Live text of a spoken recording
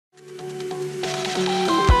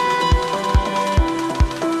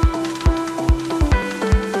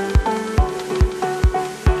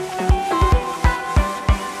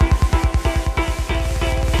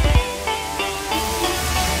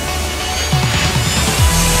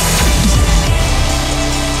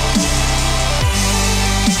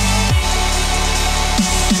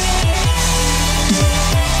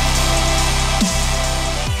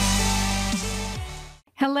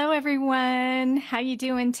you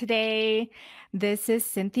doing today? This is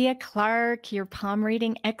Cynthia Clark, your palm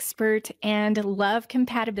reading expert and love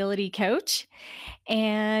compatibility coach.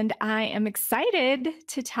 And I am excited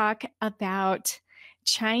to talk about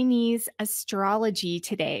Chinese astrology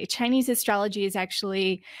today. Chinese astrology is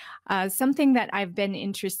actually something that I've been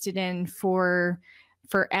interested in for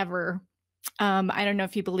forever. I don't know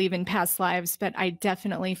if you believe in past lives, but I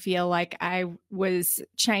definitely feel like I was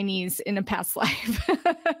Chinese in a past life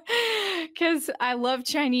because I love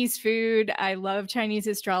Chinese food. I love Chinese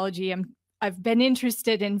astrology. I've been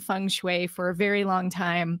interested in feng shui for a very long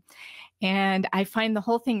time, and I find the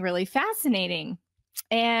whole thing really fascinating.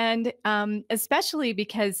 And especially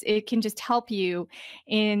because it can just help you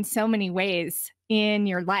in so many ways in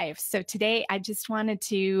your life. So today I just wanted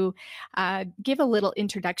to give a little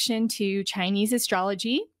introduction to Chinese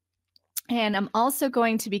astrology. And I'm also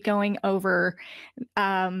going to be going over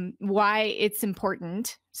why it's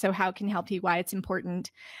important. So how it can help you, why it's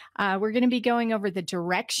important. We're going to be going over the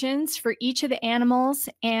directions for each of the animals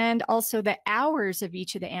and also the hours of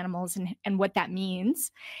each of the animals and what that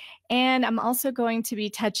means. And I'm also going to be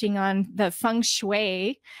touching on the feng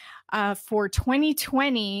shui for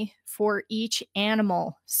 2020 for each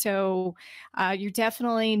animal. So you're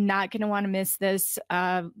definitely not going to want to miss this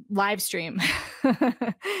live stream.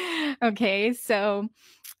 Okay, so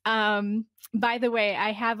by the way,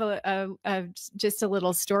 I have just a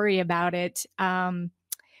little story about it.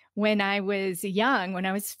 When I was young, when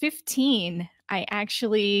I was 15, I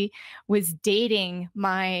actually was dating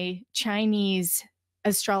my Chinese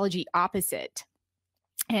astrology opposite.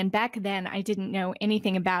 And back then I didn't know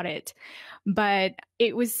anything about it, but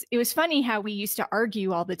it was funny how we used to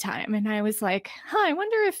argue all the time. And I was like, I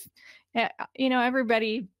wonder if,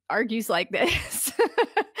 everybody argues like this.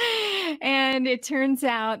 And it turns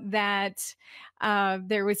out that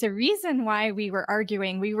there was a reason why we were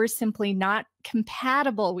arguing. We were simply not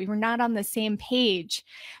compatible. We were not on the same page.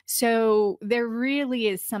 So there really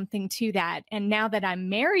is something to that. And now that I'm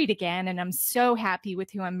married again, and I'm so happy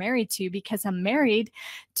with who I'm married to because I'm married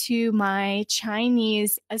to my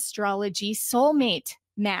Chinese astrology soulmate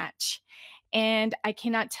match. And I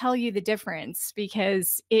cannot tell you the difference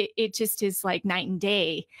because it just is like night and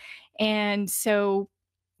day. And so,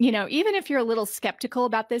 even if you're a little skeptical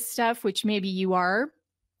about this stuff, which maybe you are,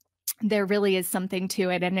 there really is something to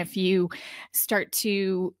it. And if you start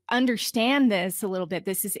to understand this a little bit,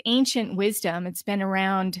 this is ancient wisdom. It's been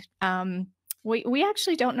around. We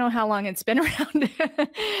actually don't know how long it's been around,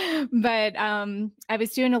 but I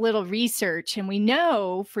was doing a little research and we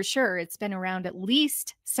know for sure it's been around at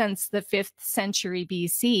least since the 5th century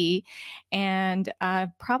BC and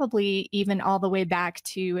probably even all the way back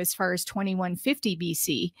to as far as 2150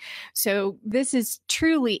 BC. So this is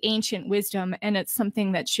truly ancient wisdom, and it's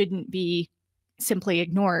something that shouldn't be simply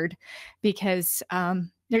ignored because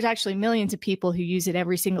there's actually millions of people who use it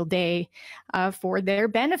every single day for their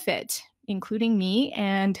benefit, including me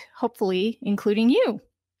and hopefully including you.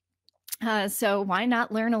 So why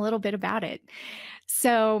not learn a little bit about it?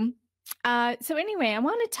 So anyway, I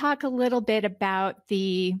want to talk a little bit about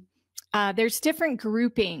there's different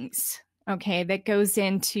groupings, okay, that goes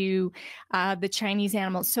into the Chinese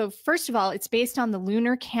animals. So first of all, it's based on the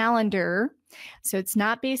lunar calendar. So it's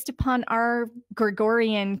not based upon our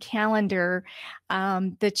Gregorian calendar.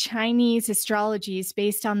 The Chinese astrology is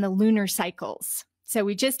based on the lunar cycles. So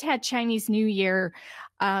we just had Chinese New Year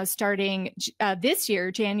starting this year,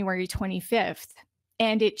 January 25th,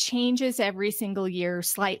 and it changes every single year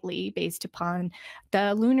slightly based upon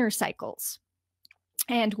the lunar cycles.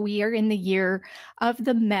 And we are in the year of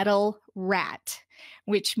the metal rat,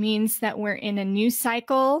 which means that we're in a new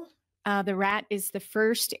cycle. The rat is the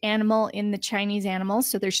first animal in the Chinese animals.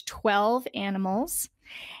 So there's 12 animals.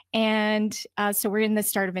 And so we're in the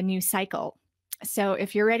start of a new cycle. So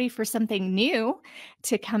if you're ready for something new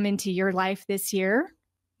to come into your life this year,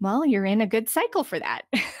 well, you're in a good cycle for that.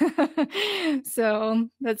 So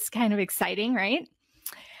that's kind of exciting, right?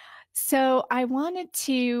 So I wanted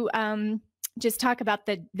to just talk about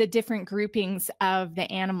the different groupings of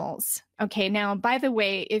the animals. Okay, now, by the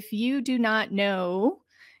way, if you do not know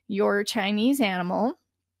your Chinese animal,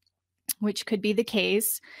 which could be the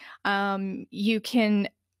case, you can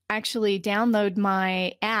actually download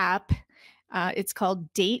my app. It's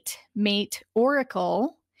called Datemate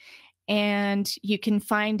Oracle, and you can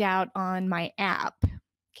find out on my app.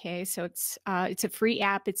 Okay, so it's a free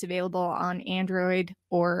app. It's available on Android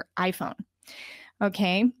or iPhone.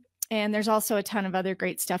 Okay, and there's also a ton of other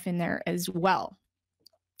great stuff in there as well.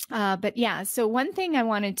 But yeah, so one thing I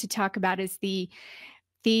wanted to talk about is the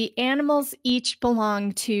animals each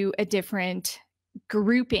belong to a different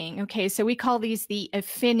grouping. Okay, so we call these the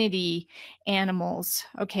affinity animals.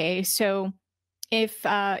 Okay, so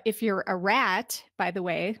if you're a rat, by the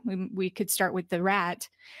way, we could start with the rat.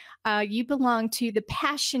 You belong to the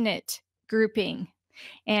passionate grouping,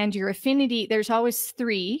 and your affinity, there's always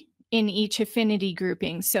 3 in each affinity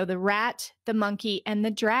grouping. So the rat, the monkey, and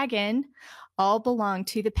the dragon all belong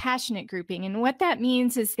to the passionate grouping. And what that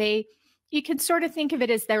means is you can sort of think of it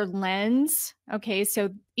as their lens. Okay, so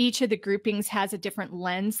each of the groupings has a different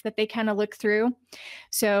lens that they kind of look through.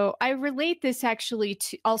 So I relate this actually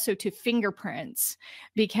also to fingerprints,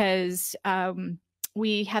 because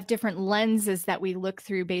we have different lenses that we look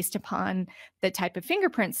through based upon the type of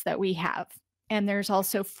fingerprints that we have. And there's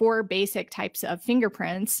also 4 basic types of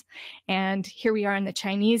fingerprints. And here we are in the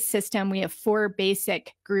Chinese system, we have 4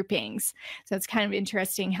 basic groupings. So it's kind of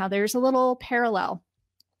interesting how there's a little parallel.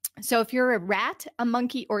 So if you're a rat, a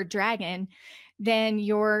monkey, or a dragon, then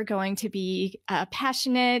you're going to be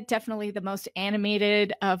passionate, definitely the most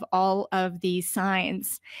animated of all of these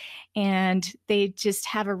signs. And they just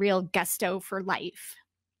have a real gusto for life.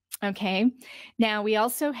 Okay. Now we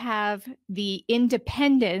also have the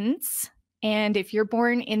independence. And if you're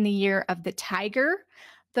born in the year of the tiger,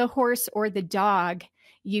 the horse, or the dog,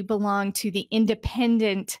 you belong to the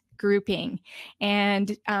independent grouping.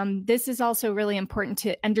 And this is also really important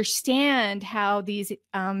to understand how these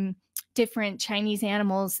different Chinese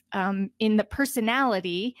animals in the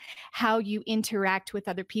personality, how you interact with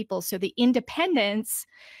other people. So the independents,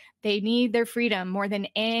 they need their freedom more than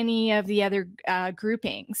any of the other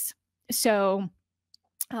groupings. So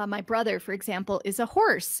my brother, for example, is a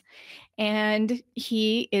horse, and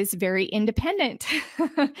he is very independent,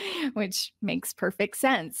 which makes perfect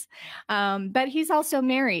sense. But he's also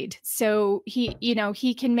married, so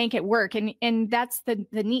he can make it work. And that's the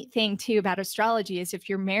neat thing too about astrology, is if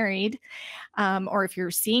you're married, or if you're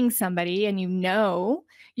seeing somebody and you know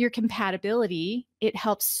your compatibility, it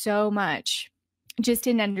helps so much just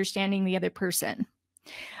in understanding the other person.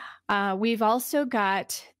 We've also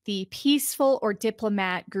got the peaceful or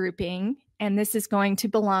diplomat grouping, and this is going to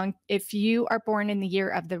belong if you are born in the year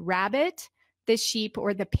of the rabbit, the sheep,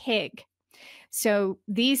 or the pig. So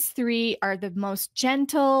these 3 are the most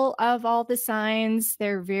gentle of all the signs.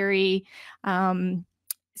 They're very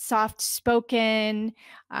soft-spoken.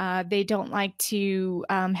 They don't like to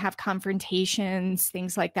have confrontations,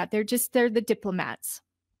 things like that. They're the diplomats.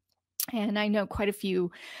 And I know quite a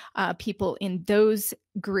few people in those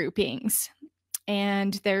groupings,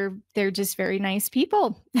 and they're just very nice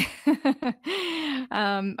people.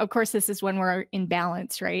 Of course, this is when we're in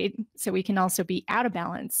balance, right? So we can also be out of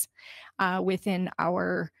balance within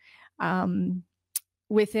our own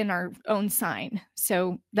sign.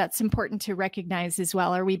 So that's important to recognize as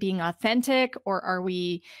well. Are we being authentic, or are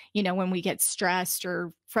we, when we get stressed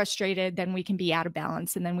or frustrated, then we can be out of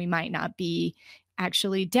balance, and then we might not be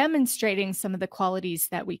actually demonstrating some of the qualities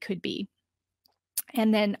that we could be.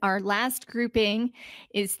 And then our last grouping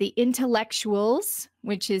is the intellectuals,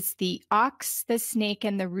 which is the ox, the snake,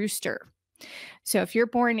 and the rooster. So if you're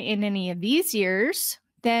born in any of these years,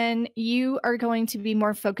 then you are going to be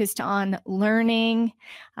more focused on learning.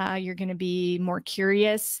 You're going to be more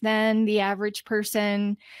curious than the average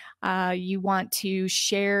person. You want to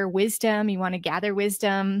share wisdom. You want to gather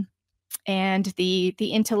wisdom. And the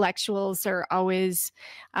intellectuals are always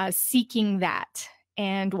seeking that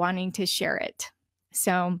and wanting to share it.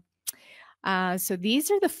 So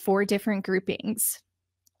these are the 4 different groupings.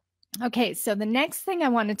 Okay, so the next thing I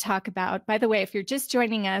want to talk about, by the way, if you're just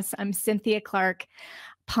joining us, I'm Cynthia Clark,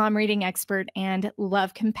 palm reading expert and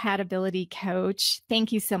love compatibility coach.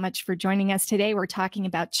 Thank you so much for joining us today. We're talking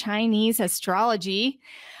about Chinese astrology,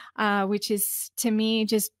 which is, to me,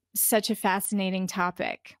 just such a fascinating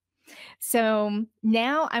topic. So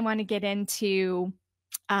now I want to get into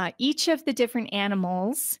each of the different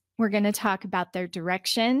animals. We're going to talk about their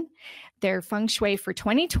direction, their feng shui for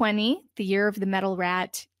 2020, the year of the metal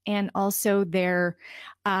rat, and also their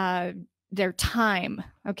time.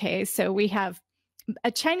 Okay, so we have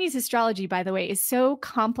a Chinese astrology, by the way, is so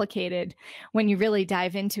complicated when you really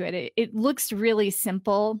dive into it. It looks really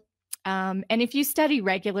simple. And if you study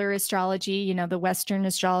regular astrology, the Western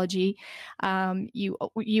astrology, you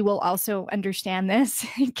will also understand this.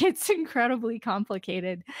 It gets incredibly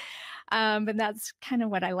complicated. But that's kind of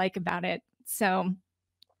what I like about it. So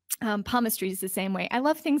Palmistry is the same way. I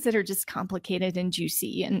love things that are just complicated and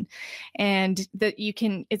juicy, and that you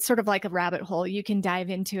can, it's sort of like a rabbit hole. You can dive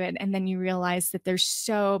into it and then you realize that there's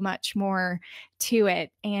so much more to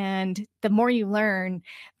it. And the more you learn,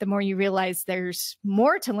 the more you realize there's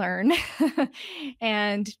more to learn.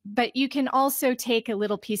 But you can also take a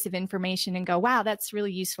little piece of information and go, wow, that's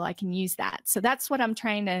really useful. I can use that. So that's what I'm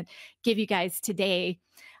trying to give you guys today.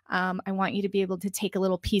 I want you to be able to take a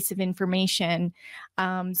little piece of information,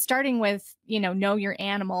 starting with, know your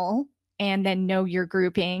animal, and then know your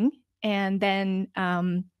grouping. And then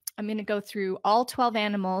I'm going to go through all 12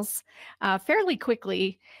 animals fairly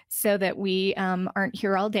quickly so that we aren't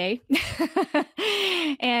here all day.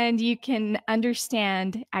 And you can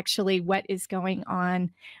understand actually what is going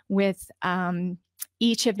on with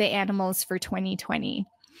each of the animals for 2020.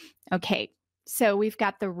 Okay, so we've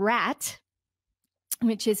got the rat,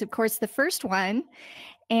 which is, of course, the first one.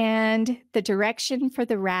 And the direction for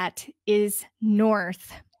the rat is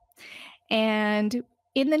north. And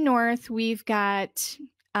in the north, we've got,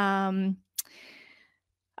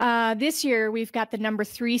 this year, we've got the number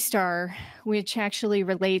 3 star, which actually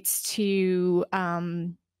relates to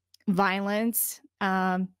violence.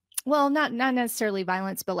 Well, not necessarily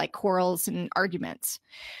violence, but like quarrels and arguments.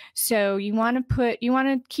 So you want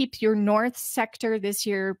to keep your north sector this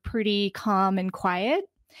year pretty calm and quiet.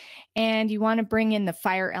 And you want to bring in the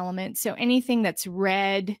fire element. So anything that's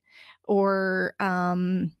red or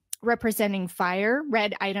representing fire,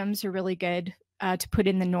 red items are really good to put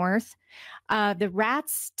in the north. The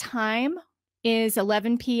rat's time is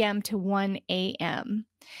 11 p.m. to 1 a.m.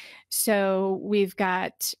 So we've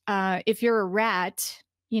got, if you're a rat,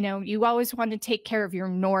 you always want to take care of your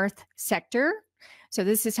north sector. So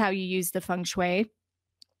this is how you use the feng shui.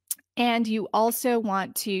 And you also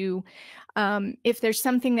want to, if there's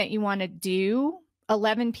something that you want to do,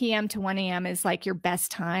 11 p.m. to 1 a.m. is like your best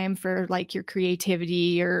time for like your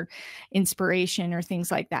creativity or inspiration or things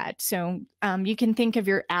like that. So you can think of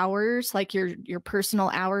your hours, like your personal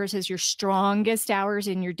hours, as your strongest hours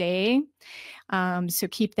in your day. So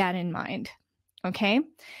keep that in mind. Okay.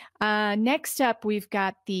 Next up, we've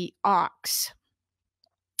got the ox,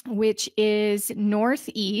 which is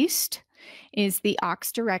northeast, is the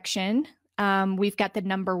ox direction. We've got the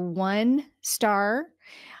number 1 star.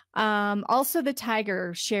 Also, the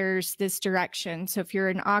tiger shares this direction. So if you're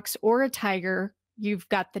an ox or a tiger, you've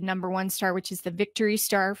got the number 1 star, which is the victory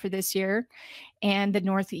star for this year, and the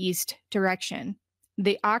northeast direction.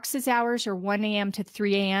 The ox's hours are 1 a.m. to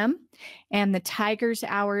 3 a.m. and the tiger's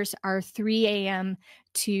hours are 3 a.m.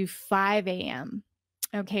 to 5 a.m.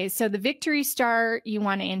 Okay, so the victory star, you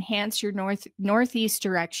want to enhance your northeast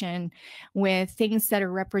direction with things that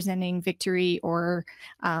are representing victory or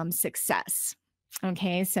success.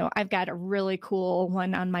 Okay, so I've got a really cool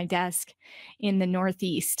one on my desk in the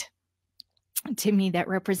northeast, to me, that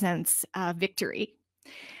represents victory.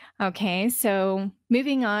 Okay, so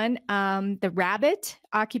moving on, the rabbit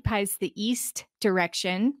occupies the east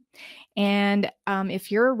direction. And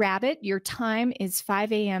if you're a rabbit, your time is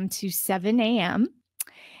 5 a.m. to 7 a.m.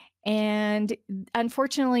 And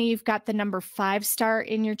unfortunately, you've got the number 5 star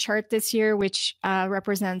in your chart this year, which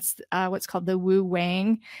represents what's called the Wu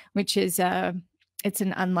Wang, which is it's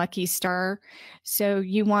an unlucky star. So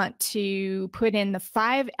you want to put in the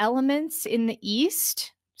 5 elements in the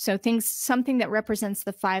east. So something that represents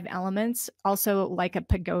the 5 elements, also like a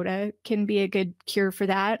pagoda can be a good cure for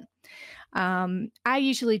that. I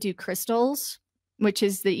usually do crystals, which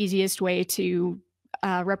is the easiest way to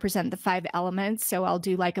represent the 5 elements. So I'll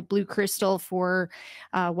do like a blue crystal for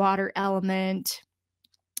water element.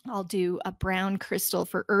 I'll do a brown crystal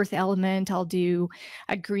for earth element. I'll do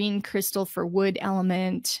a green crystal for wood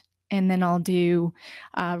element. And then I'll do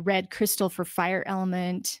a red crystal for fire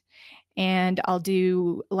element. And I'll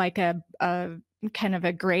do like a kind of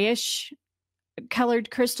a grayish colored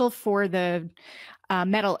crystal for the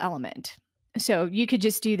metal element. So you could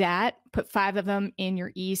just do that, put 5 of them in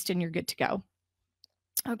your east, and you're good to go.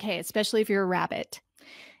 Okay, especially if you're a rabbit.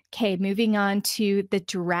 Okay, moving on to the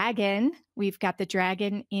dragon. We've got the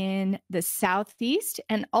dragon in the southeast,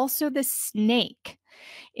 and also the snake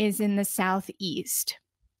is in the southeast.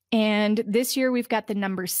 And this year we've got the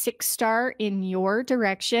number 6 star in your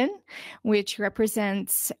direction, which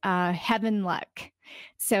represents heaven luck.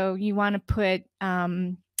 So you want to put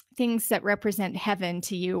things that represent heaven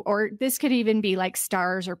to you, or this could even be like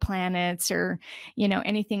stars or planets or,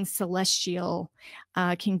 anything celestial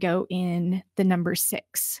can go in the number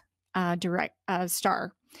 6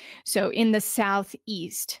 star. So in the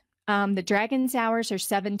southeast, the dragon's hours are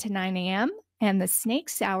 7 to 9 a.m. and the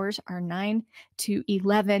snake's hours are 9 to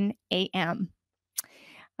 11 a.m.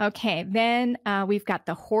 Okay, then we've got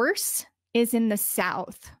the horse is in the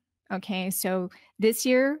south. Okay, so this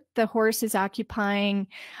year the horse is occupying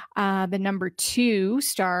the number 2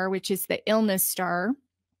 star, which is the illness star.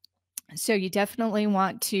 So you definitely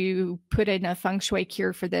want to put in a feng shui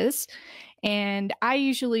cure for this. And I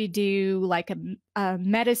usually do like a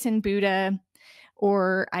medicine Buddha,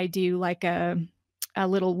 or I do like a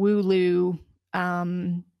little Wulu,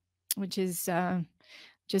 which is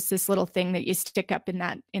just this little thing that you stick up in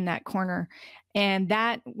that corner. And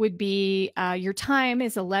that would be your time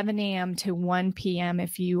is 11 a.m. to 1 p.m.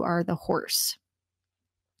 if you are the horse.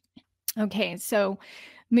 Okay, so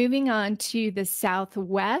moving on to the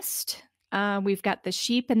southwest, we've got the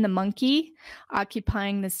sheep and the monkey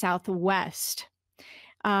occupying the southwest.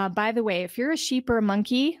 By the way, if you're a sheep or a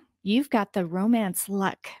monkey, you've got the romance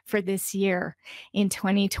luck for this year in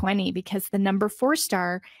 2020 because the number 4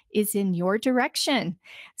 star is in your direction.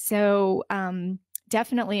 So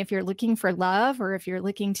definitely if you're looking for love, or if you're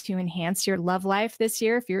looking to enhance your love life this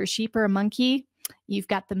year, if you're a sheep or a monkey, you've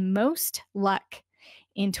got the most luck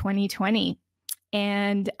in 2020.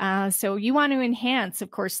 And so you want to enhance,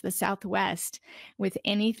 of course, the southwest with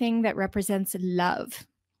anything that represents love.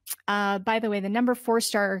 By the way, the number 4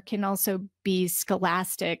 star can also be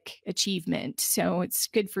scholastic achievement. So it's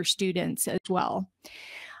good for students as well,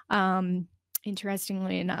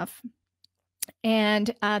 interestingly enough.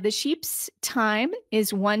 And the sheep's time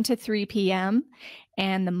is 1 to 3 p.m.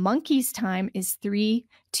 and the monkey's time is 3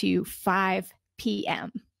 to 5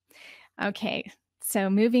 p.m. Okay, so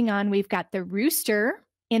moving on, we've got the rooster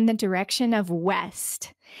in the direction of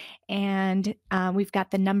west. And we've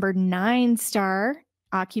got the number 9 star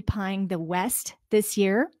occupying the west this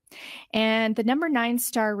year. And the number 9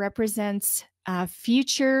 star represents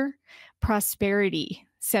future prosperity.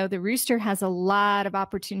 So the rooster has a lot of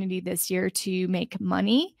opportunity this year to make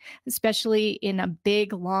money, especially in a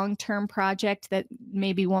big long-term project that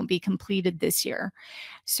maybe won't be completed this year.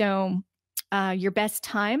 So your best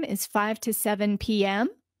time is 5 to 7 p.m.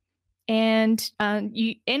 And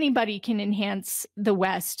anybody can enhance the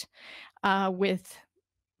west with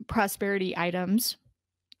prosperity items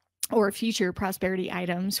or future prosperity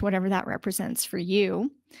items, whatever that represents for you.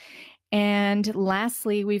 And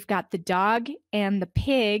lastly, we've got the dog and the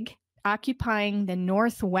pig occupying the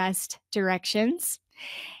northwest directions.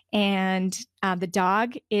 And the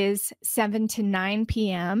dog is 7 to 9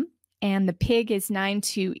 p.m. and the pig is 9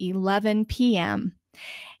 to 11 p.m.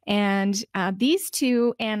 And these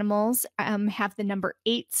two animals have the number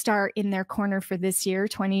 8 star in their corner for this year,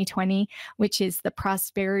 2020, which is the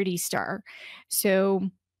prosperity star. So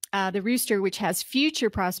the rooster, which has future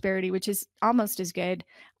prosperity, which is almost as good,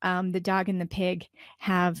 the dog and the pig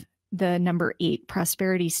have the number 8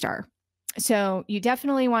 prosperity star. So you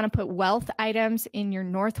definitely want to put wealth items in your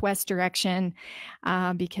northwest direction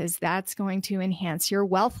because that's going to enhance your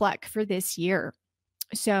wealth luck for this year.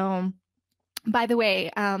 So, by the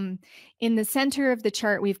way, in the center of the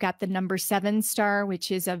chart, we've got the number 7 star,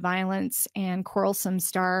 which is a violence and quarrelsome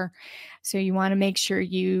star. So you want to make sure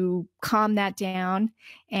you calm that down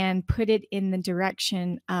and put it in the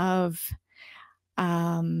direction of,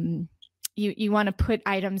 you want to put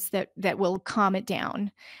items that will calm it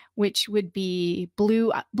down, which would be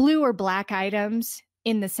blue or black items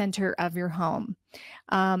in the center of your home.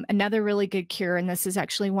 Another really good cure, and this is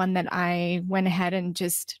actually one that I went ahead and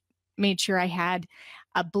just made sure I had,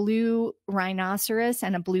 a blue rhinoceros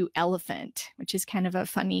and a blue elephant, which is kind of a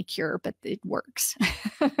funny cure, but it works.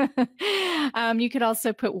 You could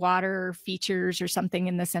also put water features or something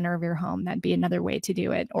in the center of your home. That'd be another way to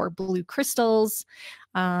do it. Or blue crystals.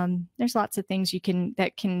 There's lots of things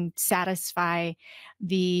that can satisfy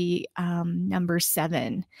the number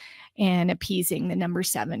 7 and appeasing the number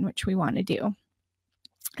 7, which we want to do.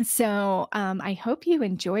 So I hope you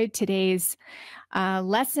enjoyed today's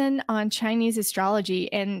lesson on Chinese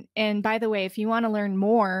astrology. And by the way, if you want to learn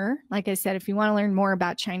more, like I said, if you want to learn more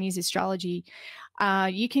about Chinese astrology,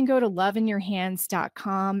 you can go to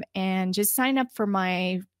loveinyourhands.com and just sign up for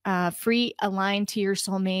my free Align to Your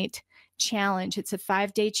Soulmate challenge. It's a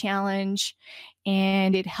 5-day challenge,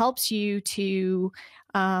 and it helps you to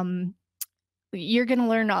you're going to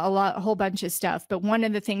learn a whole bunch of stuff, but one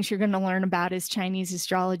of the things you're going to learn about is Chinese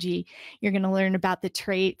astrology. You're going to learn about the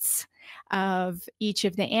traits of each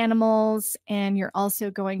of the animals, and you're also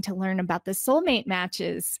going to learn about the soulmate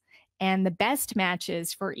matches and the best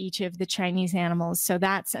matches for each of the Chinese animals. So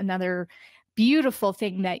that's another beautiful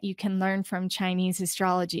thing that you can learn from Chinese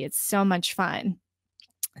astrology. It's so much fun.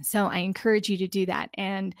 So I encourage you to do that,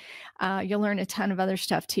 and you'll learn a ton of other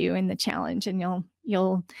stuff too in the challenge, and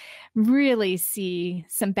you'll really see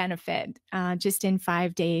some benefit just in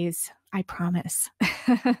 5 days I promise.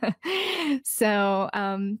 So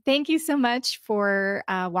thank you so much for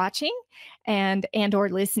watching and or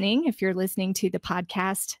listening if you're listening to the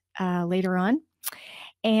podcast later on.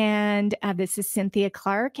 And this is Cynthia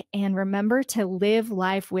Clark. And remember to live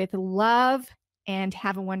life with love and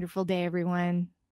have a wonderful day, everyone.